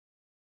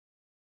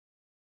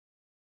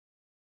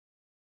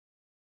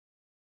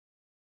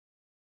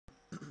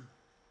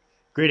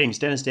Greetings,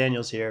 Dennis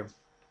Daniels here.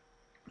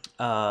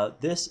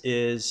 This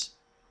is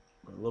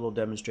a little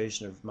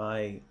demonstration of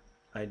my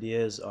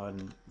ideas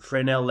on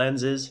Fresnel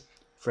lenses,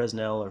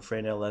 Fresnel or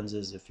Fresnel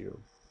lenses if you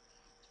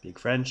speak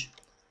French.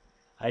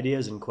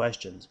 Ideas and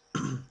questions.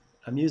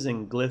 I'm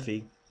using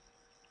Glyphy.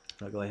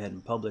 I'll go ahead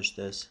and publish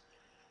this,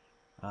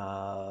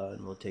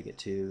 and we'll take it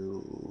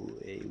to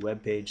a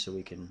web page so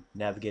we can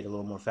navigate a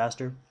little more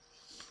faster.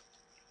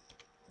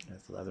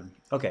 F11.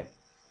 Okay.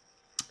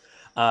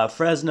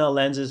 Fresnel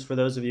lenses, for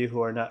those of you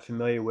who are not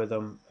familiar with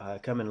them,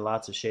 come in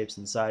lots of shapes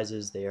and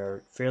sizes. They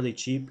are fairly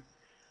cheap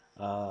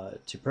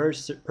to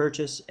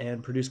purchase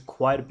and produce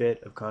quite a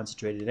bit of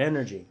concentrated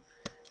energy.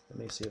 Let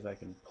me see if I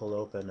can pull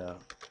open a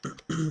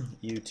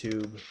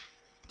YouTube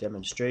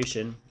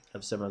demonstration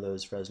of some of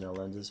those Fresnel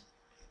lenses.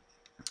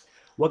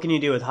 What can you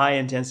do with high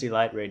intensity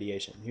light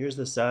radiation? Here's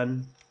the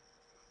sun.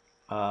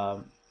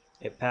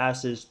 It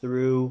passes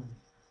through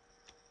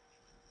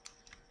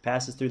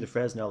the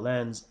Fresnel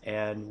lens,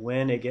 and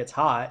when it gets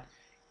hot,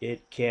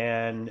 it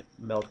can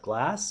melt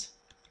glass.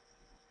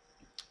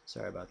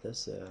 Sorry about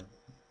this.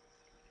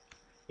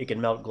 It can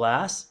melt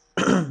glass,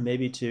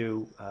 maybe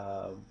to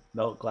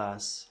melt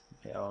glass.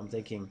 I'm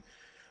thinking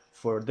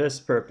for this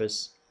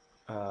purpose,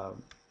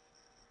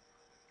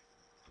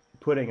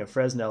 putting a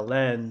Fresnel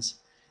lens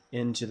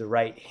into the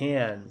right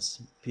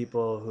hands,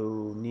 people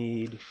who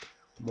need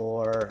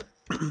more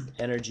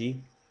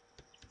energy.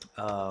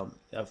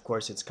 Of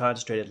course, it's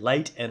concentrated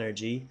light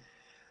energy,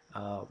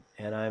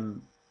 and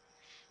I'm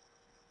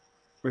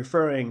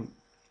referring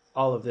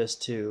all of this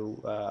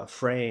to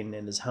Frame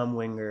and his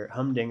Humdinger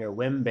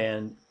Wim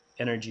Band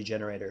energy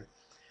generator.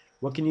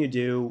 What can you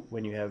do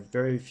when you have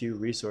very few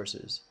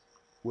resources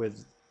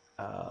with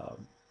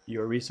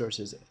your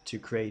resources to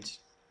create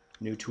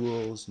new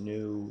tools,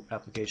 new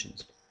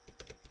applications?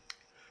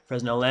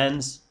 Fresnel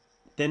lens,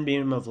 thin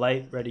beam of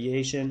light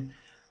radiation.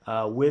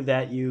 With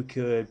that, you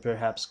could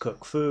perhaps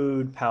cook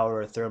food,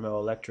 power a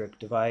thermoelectric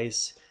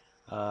device,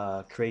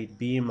 create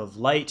beam of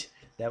light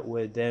that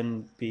would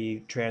then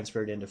be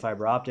transferred into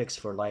fiber optics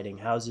for lighting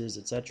houses,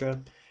 etc.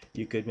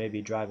 You could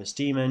maybe drive a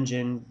steam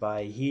engine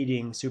by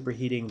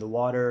superheating the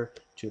water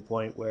to a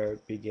point where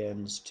it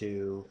begins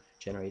to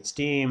generate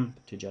steam,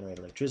 to generate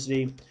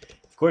electricity.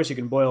 Of course, you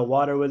can boil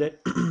water with it.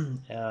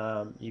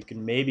 You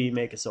can maybe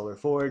make a solar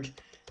forge.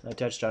 I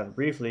touched on it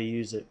briefly.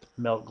 Use it,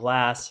 melt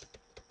glass,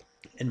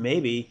 and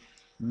maybe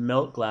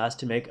melt glass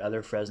to make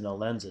other Fresnel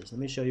lenses. Let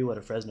me show you what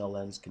a Fresnel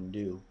lens can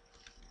do.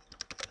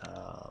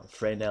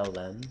 Fresnel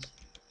lens.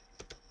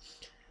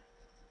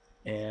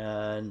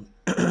 And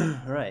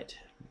all right,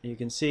 you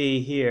can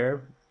see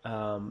here,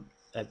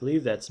 I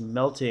believe that's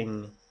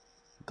melting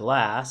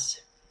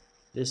glass.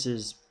 This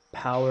is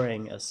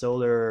powering a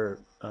solar,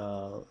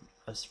 a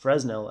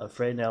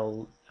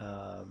Fresnel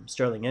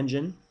Stirling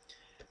engine.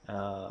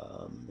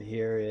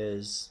 Here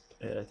is,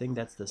 I think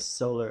that's the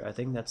solar, I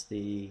think that's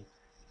the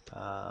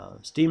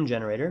steam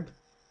generator.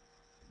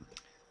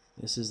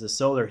 This is the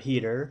solar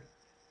heater,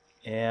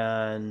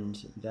 and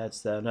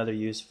that's another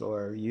use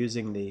for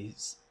using the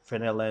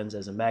Fresnel lens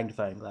as a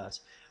magnifying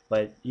glass.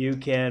 But you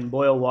can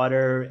boil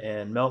water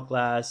and melt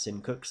glass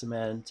and cook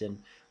cement,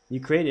 and you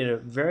created a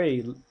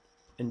very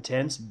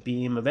intense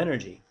beam of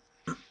energy.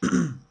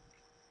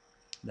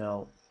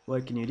 Now,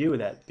 what can you do with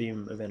that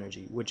beam of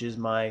energy? Which is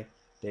my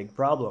big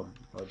problem,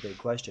 or big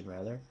question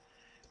rather,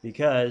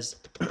 because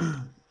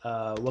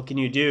what can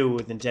you do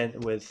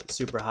with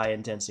super high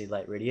intensity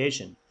light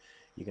radiation?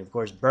 You can of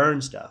course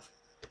burn stuff.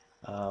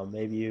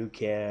 Maybe you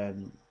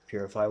can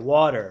purify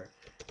water.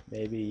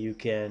 Maybe you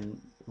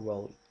can,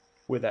 well,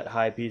 with that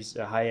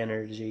high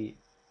energy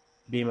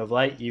beam of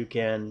light, you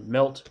can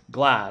melt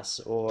glass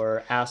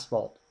or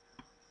asphalt,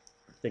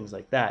 things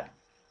like that.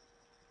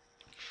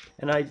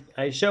 And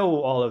I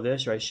show all of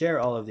this, or I share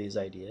all of these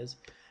ideas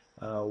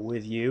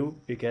with you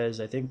because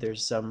I think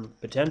there's some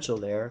potential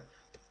there.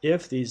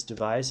 If these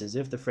devices,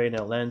 if the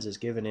Fresnel lens is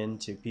given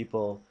into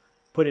people,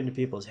 put into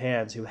people's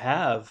hands who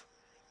have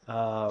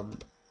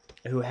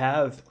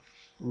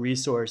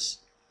resource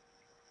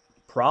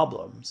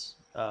problems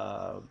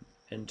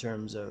in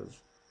terms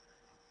of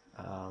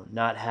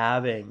not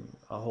having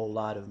a whole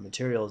lot of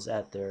materials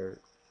at their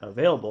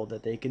available,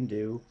 that they can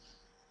do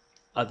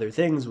other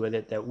things with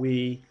it that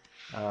we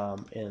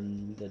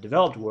in the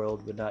developed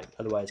world would not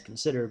otherwise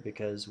consider,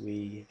 because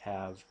we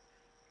have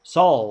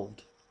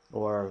solved,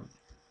 or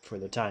for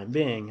the time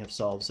being have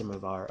solved, some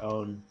of our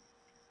own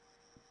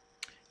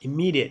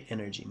immediate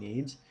energy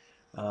needs.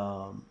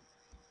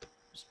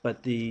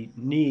 But the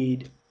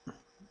needs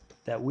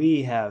that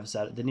we have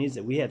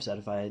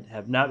satisfied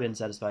have not been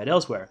satisfied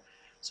elsewhere.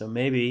 So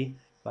maybe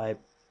by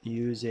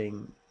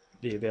using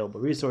the available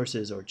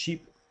resources, or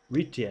cheap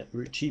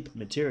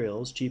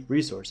materials, cheap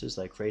resources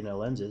like Fresnel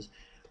lenses,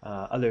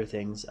 other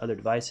things, other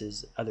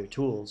devices, other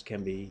tools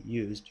can be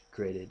used,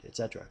 created,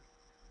 etc.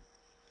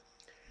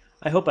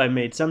 I hope I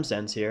made some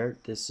sense here.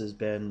 This has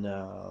been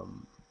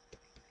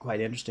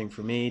quite interesting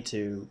for me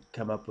to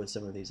come up with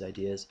some of these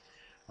ideas.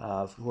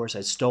 Of course,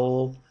 I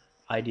stole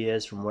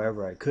ideas from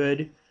wherever I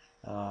could,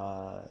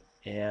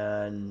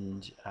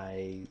 and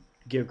I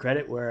give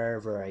credit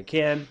wherever I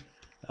can,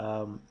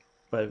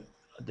 but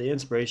the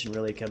inspiration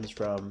really comes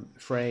from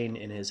Frayne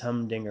in his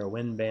Humdinger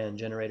wind band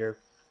generator.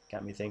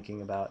 Got me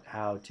thinking about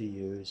how to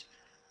use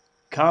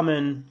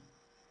common,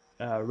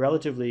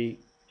 relatively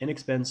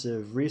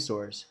inexpensive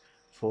resource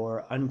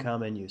for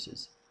uncommon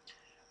uses.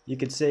 You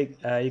could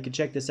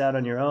check this out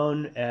on your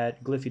own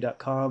at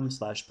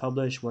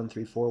glyphy.com/publish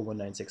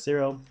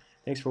 1341960.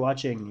 Thanks for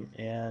watching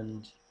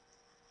and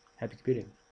happy computing.